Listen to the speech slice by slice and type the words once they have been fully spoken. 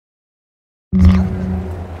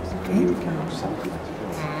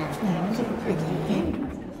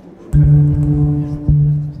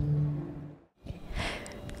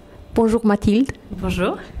Bonjour Mathilde.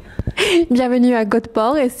 Bonjour. Bienvenue à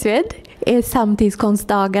Göteborg, Suède, et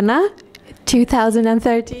Samtidskonstdagarna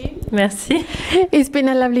 2013. Merci. It's been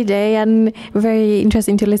a lovely day and very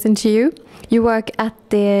interesting to listen to you. You work at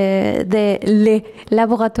the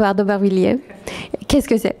Laboratories d'Aubervilliers. Qu'est-ce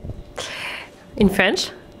que c'est? In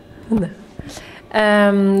French.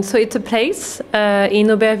 So it's a place in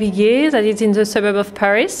Aubervilliers that is in the suburb of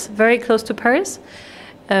Paris, very close to Paris,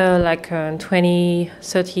 like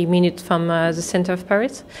 20-30 minutes from the center of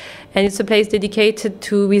Paris. And it's a place dedicated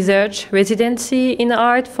to research residency in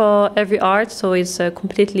art for every art, so it's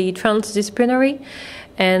completely transdisciplinary.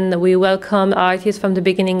 And we welcome artists from the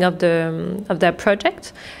beginning of their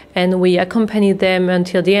project, and we accompany them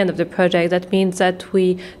until the end of the project. That means that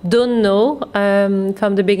we don't know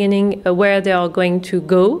from the beginning where they are going to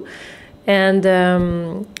go, and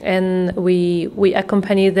we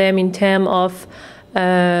accompany them in terms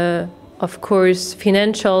of course,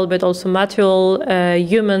 financial, but also material,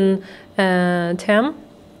 human term.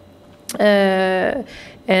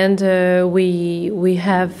 And we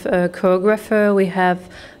have a choreographer, we have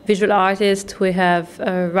visual artist, we have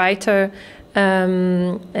a writer,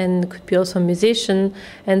 and could be also a musician.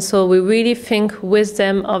 And so we really think with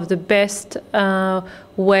them of the best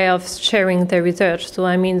way of sharing their research. So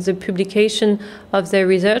I mean the publication of their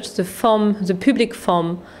research, the public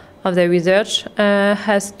form of their research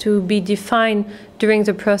has to be defined during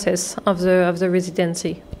the process of the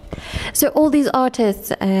residency. So all these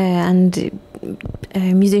artists and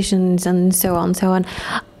musicians and so on,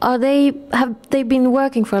 have they been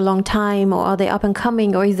working for a long time, or are they up and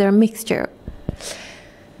coming, or is there a mixture?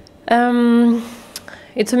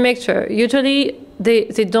 It's a mixture. Usually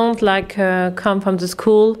they don't come from the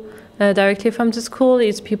school, directly from the school.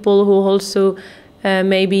 It's people who also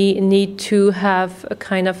maybe need to have a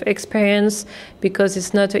kind of experience, because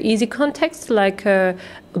it's not an easy context. Like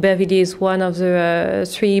Aubervilliers is one of the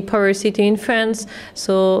 3 power cities in France.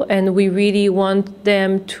 So, and we really want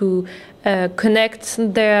them to connect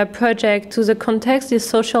their project to the context, the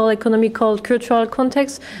social, economical, cultural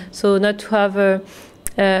context. So not to have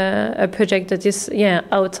a project that is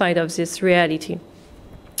outside of this reality.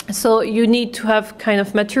 So you need to have kind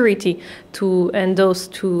of maturity and those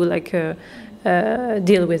to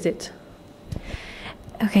deal with it.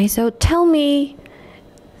 Okay, so tell me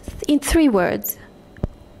in 3 words,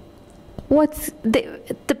 what's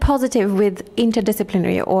the positive with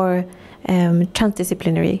interdisciplinary or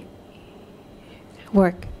transdisciplinary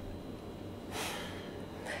work?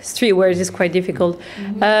 3 words is quite difficult.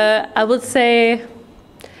 I would say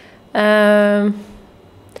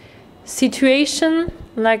situation,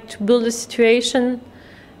 like to build a situation,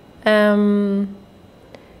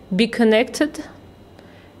 be connected,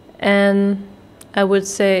 and I would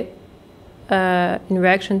say, in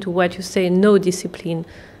reaction to what you say, no discipline.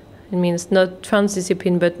 It means not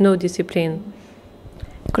transdiscipline, but no discipline.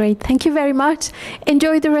 Great, thank you very much.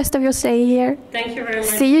 Enjoy the rest of your stay here. Thank you very much.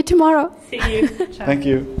 See you tomorrow. See you. Thank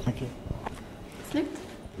you. Thank you.